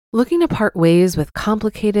Looking to part ways with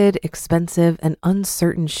complicated, expensive, and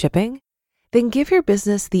uncertain shipping? Then give your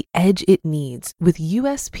business the edge it needs with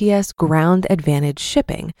USPS Ground Advantage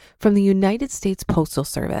shipping from the United States Postal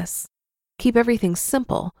Service. Keep everything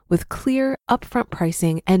simple with clear, upfront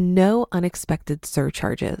pricing and no unexpected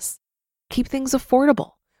surcharges. Keep things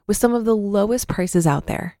affordable with some of the lowest prices out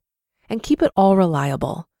there. And keep it all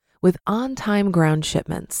reliable with on-time ground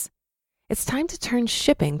shipments. It's time to turn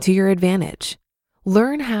shipping to your advantage.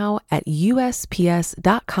 Learn how at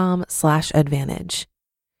USPS.com/advantage.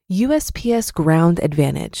 USPS Ground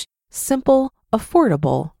Advantage. Simple,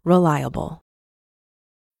 affordable, reliable.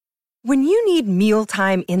 When you need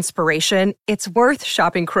mealtime inspiration, it's worth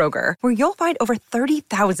shopping Kroger, where you'll find over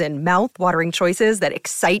 30,000 mouth-watering choices that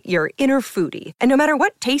excite your inner foodie. And no matter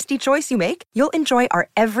what tasty choice you make, you'll enjoy our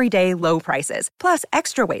everyday low prices, plus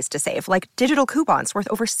extra ways to save, like digital coupons worth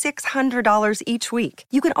over $600 each week.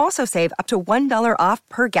 You can also save up to $1 off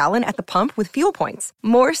per gallon at the pump with fuel points.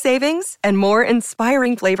 More savings and more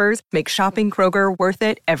inspiring flavors make shopping Kroger worth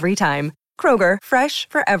it every time. Kroger, fresh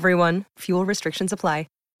for everyone. Fuel restrictions apply.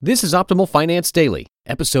 This is Optimal Finance Daily,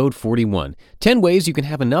 episode 41, 10 Ways You Can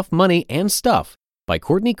Have Enough Money and Stuff by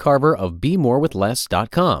Courtney Carver of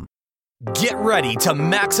BeMoreWithLess.com. Get ready to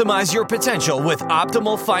maximize your potential with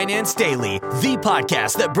Optimal Finance Daily, the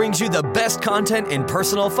podcast that brings you the best content in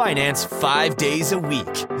personal finance 5 days a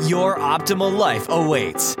week. Your optimal life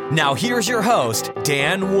awaits. Now here's your host,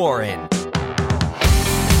 Dan Warren.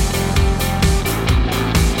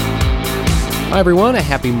 Hi everyone, a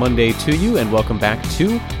happy Monday to you and welcome back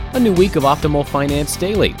to a new week of Optimal Finance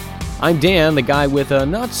Daily. I'm Dan, the guy with a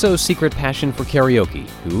not-so-secret passion for karaoke,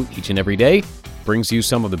 who each and every day brings you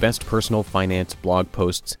some of the best personal finance blog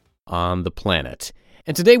posts on the planet.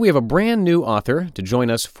 And today we have a brand new author to join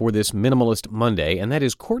us for this Minimalist Monday, and that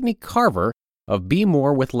is Courtney Carver of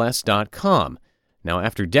BeMoreWithLess.com. Now,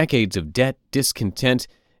 after decades of debt, discontent,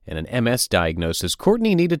 and an MS diagnosis,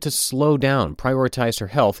 Courtney needed to slow down, prioritize her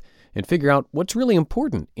health, and figure out what's really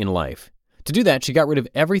important in life. To do that, she got rid of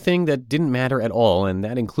everything that didn't matter at all, and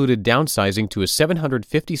that included downsizing to a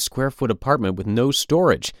 750-square-foot apartment with no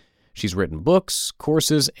storage. She's written books,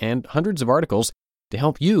 courses, and hundreds of articles to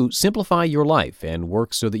help you simplify your life and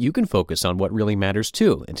work so that you can focus on what really matters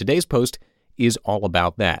too. And today's post is all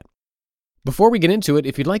about that. Before we get into it,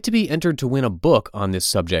 if you'd like to be entered to win a book on this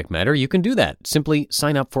subject matter, you can do that. Simply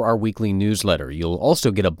sign up for our weekly newsletter. You'll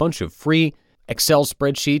also get a bunch of free Excel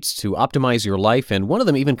spreadsheets to optimize your life, and one of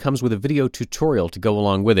them even comes with a video tutorial to go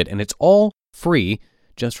along with it, and it's all free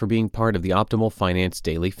just for being part of the Optimal Finance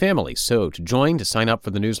Daily family. So to join, to sign up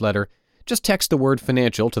for the newsletter, just text the word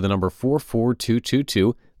financial to the number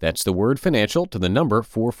 44222. That's the word financial to the number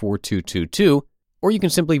 44222. Or you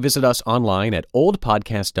can simply visit us online at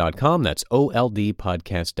oldpodcast.com, that's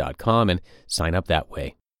oldpodcast.com, and sign up that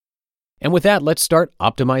way. And with that, let's start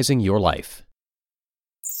optimizing your life.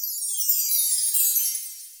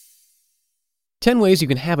 10 Ways You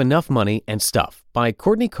Can Have Enough Money and Stuff by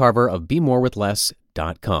Courtney Carver of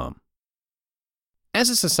BeMoreWithLess.com. As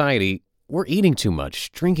a society, we're eating too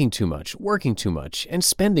much, drinking too much, working too much, and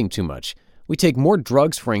spending too much. We take more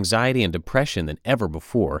drugs for anxiety and depression than ever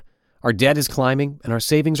before. Our debt is climbing, and our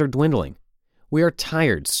savings are dwindling. We are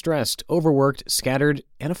tired, stressed, overworked, scattered,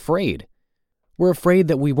 and afraid. We're afraid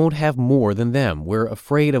that we won't have more than them. We're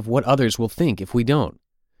afraid of what others will think if we don't.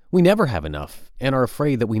 We never have enough, and are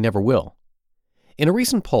afraid that we never will. In a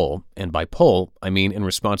recent poll, and by poll, I mean in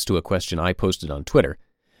response to a question I posted on Twitter,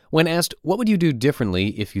 when asked, what would you do differently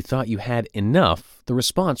if you thought you had enough, the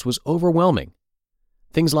response was overwhelming.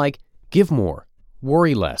 Things like, give more,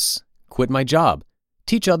 worry less, quit my job,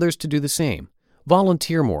 teach others to do the same,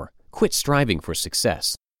 volunteer more, quit striving for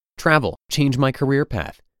success, travel, change my career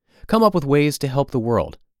path, come up with ways to help the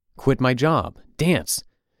world, quit my job, dance,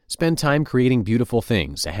 spend time creating beautiful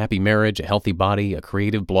things, a happy marriage, a healthy body, a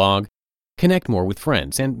creative blog, connect more with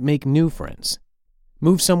friends and make new friends.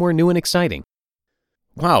 Move somewhere new and exciting.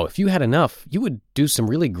 Wow, if you had enough, you would do some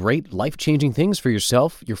really great life-changing things for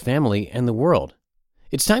yourself, your family, and the world.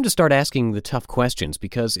 It's time to start asking the tough questions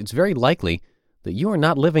because it's very likely that you are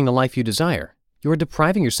not living the life you desire. You are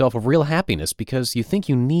depriving yourself of real happiness because you think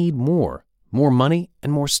you need more money,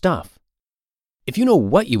 and more stuff. If you know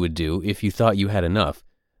what you would do if you thought you had enough,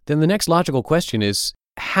 then the next logical question is,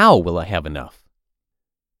 how will I have enough?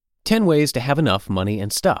 10 ways to have enough money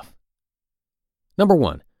and stuff. Number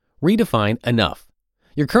 1, redefine enough.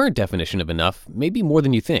 Your current definition of enough may be more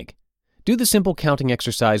than you think. Do the simple counting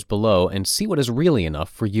exercise below and see what is really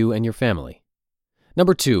enough for you and your family.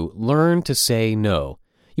 Number 2, learn to say no.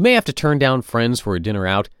 You may have to turn down friends for a dinner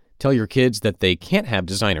out, tell your kids that they can't have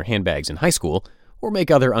designer handbags in high school, or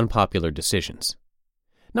make other unpopular decisions.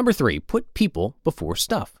 Number 3, put people before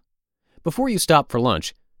stuff. Before you stop for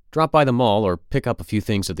lunch, drop by the mall or pick up a few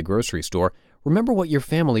things at the grocery store, remember what your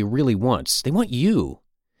family really wants. They want you.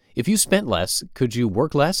 If you spent less, could you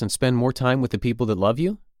work less and spend more time with the people that love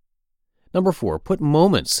you? Number 4, put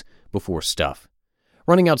moments before stuff.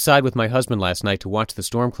 Running outside with my husband last night to watch the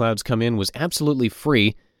storm clouds come in was absolutely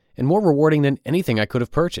free and more rewarding than anything I could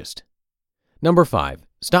have purchased. Number 5,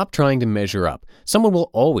 stop trying to measure up. Someone will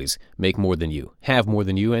always make more than you, have more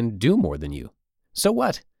than you, and do more than you. So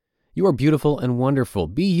what? You are beautiful and wonderful.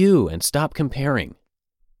 Be you and stop comparing.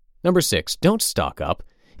 Number 6, don't stock up.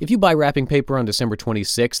 If you buy wrapping paper on December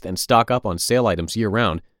 26th and stock up on sale items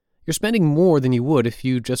year-round, you're spending more than you would if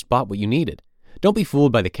you just bought what you needed. Don't be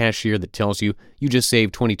fooled by the cashier that tells you you just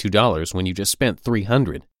saved $22 when you just spent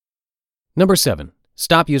 $300. Number 7,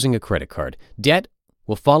 stop using a credit card. Debt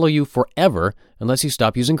will follow you forever unless you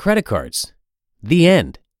stop using credit cards. The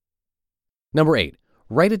end. Number 8,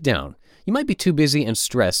 write it down. You might be too busy and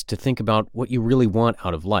stressed to think about what you really want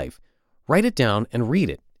out of life. Write it down and read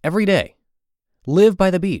it every day. Live by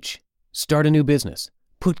the beach. Start a new business.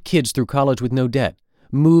 Put kids through college with no debt.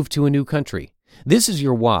 Move to a new country. This is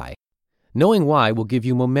your why. Knowing why will give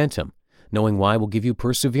you momentum. Knowing why will give you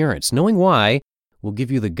perseverance. Knowing why will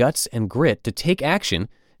give you the guts and grit to take action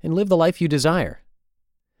and live the life you desire.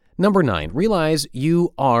 Number 9, realize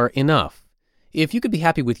you are enough. If you could be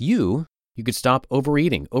happy with you could stop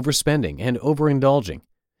overeating, overspending, and overindulging.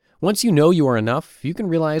 Once you know you are enough, you can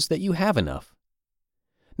realize that you have enough.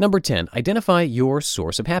 Number 10, identify your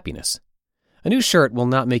source of happiness. A new shirt will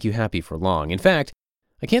not make you happy for long. In fact,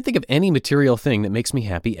 I can't think of any material thing that makes me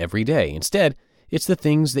happy every day. Instead, it's the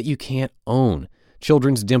things that you can't own.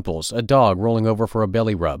 Children's dimples, a dog rolling over for a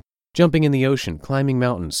belly rub, jumping in the ocean, climbing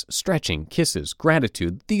mountains, stretching, kisses,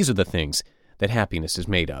 gratitude. These are the things that happiness is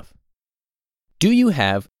made of. Do you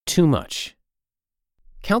have too much?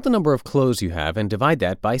 Count the number of clothes you have and divide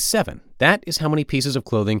that by 7. That is how many pieces of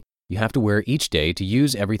clothing you have to wear each day to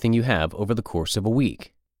use everything you have over the course of a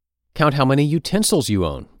week. Count how many utensils you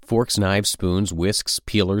own, forks, knives, spoons, whisks,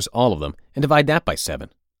 peelers, all of them, and divide that by 7.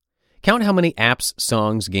 Count how many apps,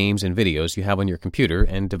 songs, games, and videos you have on your computer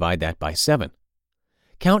and divide that by 7.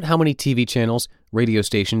 Count how many TV channels, radio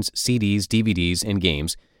stations, CDs, DVDs, and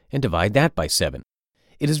games, and divide that by 7.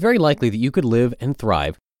 It is very likely that you could live and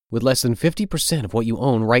thrive with less than 50% of what you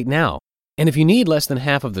own right now. And if you need less than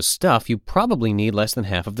half of the stuff, you probably need less than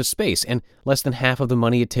half of the space and less than half of the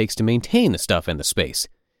money it takes to maintain the stuff and the space.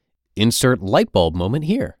 Insert light bulb moment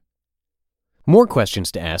here. More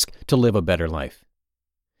questions to ask to live a better life.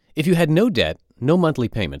 If you had no debt, no monthly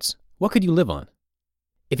payments, what could you live on?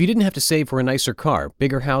 If you didn't have to save for a nicer car,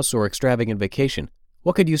 bigger house, or extravagant vacation,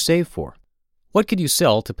 what could you save for? What could you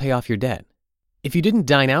sell to pay off your debt? If you didn't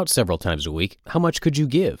dine out several times a week, how much could you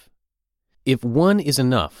give? If one is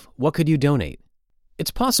enough, what could you donate? It's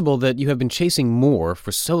possible that you have been chasing more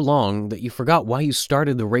for so long that you forgot why you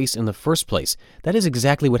started the race in the first place. That is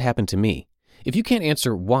exactly what happened to me. If you can't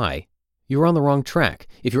answer why, you're on the wrong track.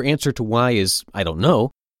 If your answer to why is, I don't know,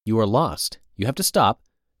 you are lost. You have to stop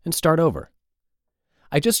and start over.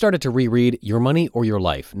 I just started to reread Your Money or Your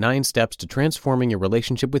Life, 9 Steps to Transforming Your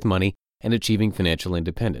Relationship with Money and Achieving Financial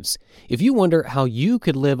Independence. If you wonder how you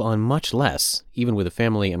could live on much less, even with a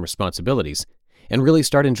family and responsibilities, and really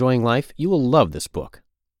start enjoying life, you will love this book.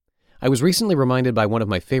 I was recently reminded by one of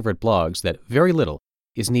my favorite blogs that very little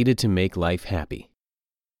is needed to make life happy.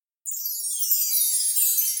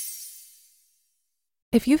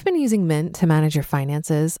 If you've been using Mint to manage your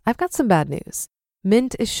finances, I've got some bad news.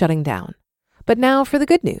 Mint is shutting down. But now for the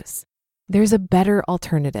good news. There's a better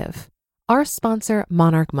alternative. Our sponsor,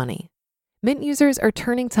 Monarch Money. Mint users are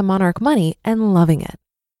turning to Monarch Money and loving it.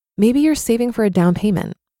 Maybe you're saving for a down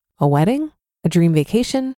payment, a wedding, a dream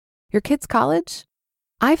vacation, your kid's college.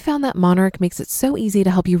 I've found that Monarch makes it so easy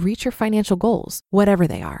to help you reach your financial goals, whatever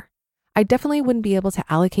they are. I definitely wouldn't be able to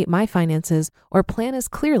allocate my finances or plan as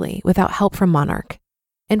clearly without help from Monarch.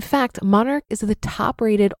 In fact, Monarch is the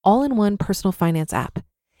top-rated all-in-one personal finance app.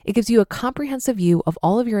 It gives you a comprehensive view of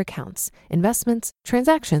all of your accounts, investments,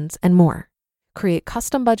 transactions, and more. Create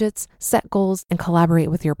custom budgets, set goals, and collaborate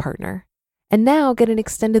with your partner. And now get an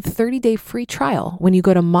extended 30-day free trial when you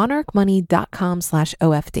go to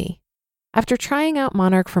monarchmoney.com/OFD. After trying out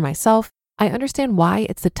Monarch for myself, I understand why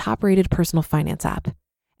it's the top-rated personal finance app.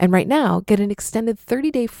 And right now, get an extended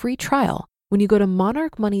 30-day free trial when you go to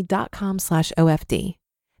monarchmoney.com/OFD.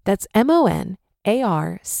 That's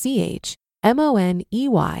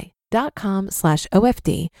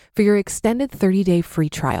monarchmoney.com/OFD for your extended 30-day free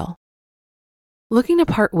trial. Looking to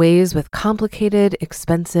part ways with complicated,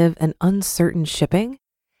 expensive, and uncertain shipping?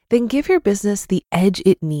 Then give your business the edge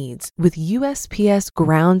it needs with USPS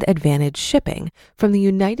Ground Advantage shipping from the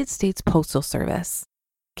United States Postal Service.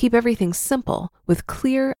 Keep everything simple with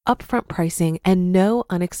clear, upfront pricing and no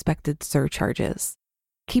unexpected surcharges.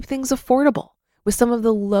 Keep things affordable with some of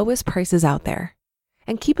the lowest prices out there.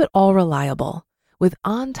 And keep it all reliable with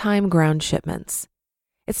on-time ground shipments.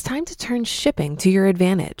 It's time to turn shipping to your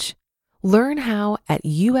advantage. Learn how at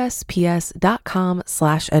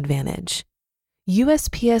USPS.com/advantage.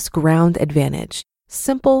 USPS Ground Advantage.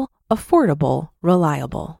 Simple, affordable,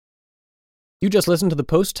 reliable. You just listened to the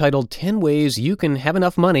post titled 10 Ways You Can Have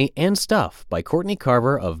Enough Money and Stuff by Courtney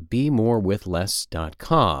Carver of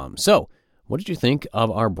BeMoreWithLess.com. So, what did you think of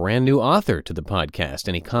our brand new author to the podcast?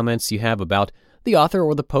 Any comments you have about the author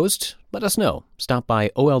or the post? Let us know. Stop by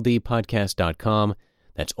oldpodcast.com,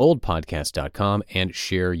 that's oldpodcast.com, and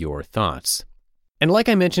share your thoughts. And like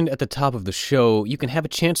I mentioned at the top of the show, you can have a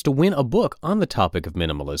chance to win a book on the topic of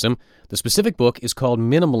minimalism. The specific book is called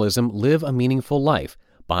Minimalism: Live a Meaningful Life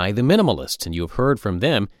by The Minimalists, and you have heard from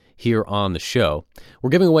them here on the show.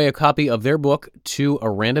 We're giving away a copy of their book to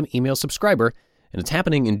a random email subscriber, and it's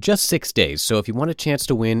happening in just 6 days. So if you want a chance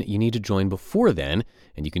to win, you need to join before then,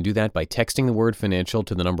 and you can do that by texting the word financial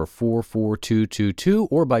to the number 44222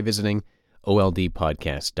 or by visiting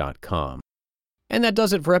oldpodcast.com. And that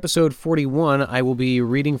does it for episode 41. I will be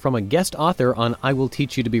reading from a guest author on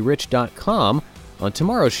iwillteachyoutoberich.com on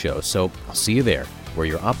tomorrow's show, so I'll see you there, where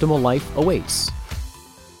your optimal life awaits.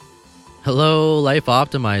 Hello, Life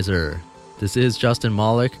Optimizer. This is Justin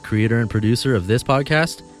Malik, creator and producer of this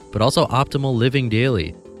podcast, but also Optimal Living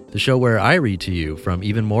Daily, the show where I read to you from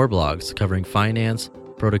even more blogs covering finance,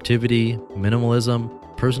 productivity, minimalism,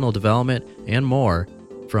 personal development, and more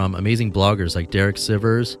from amazing bloggers like Derek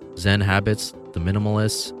Sivers, Zen Habits, The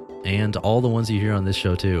Minimalists, and all the ones you hear on this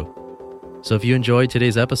show too. So if you enjoyed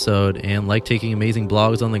today's episode and like taking amazing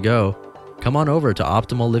blogs on the go, come on over to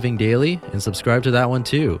Optimal Living Daily and subscribe to that one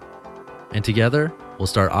too. And together, we'll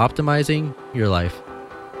start optimizing your life.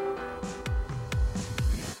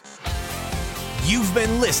 You've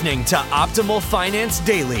been listening to Optimal Finance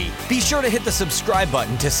Daily. Be sure to hit the subscribe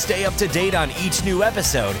button to stay up to date on each new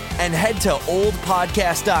episode and head to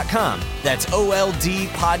oldpodcast.com. That's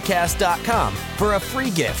oldpodcast.com for a free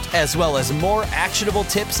gift as well as more actionable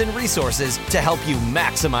tips and resources to help you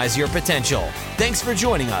maximize your potential. Thanks for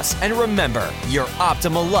joining us, and remember, your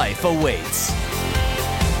optimal life awaits.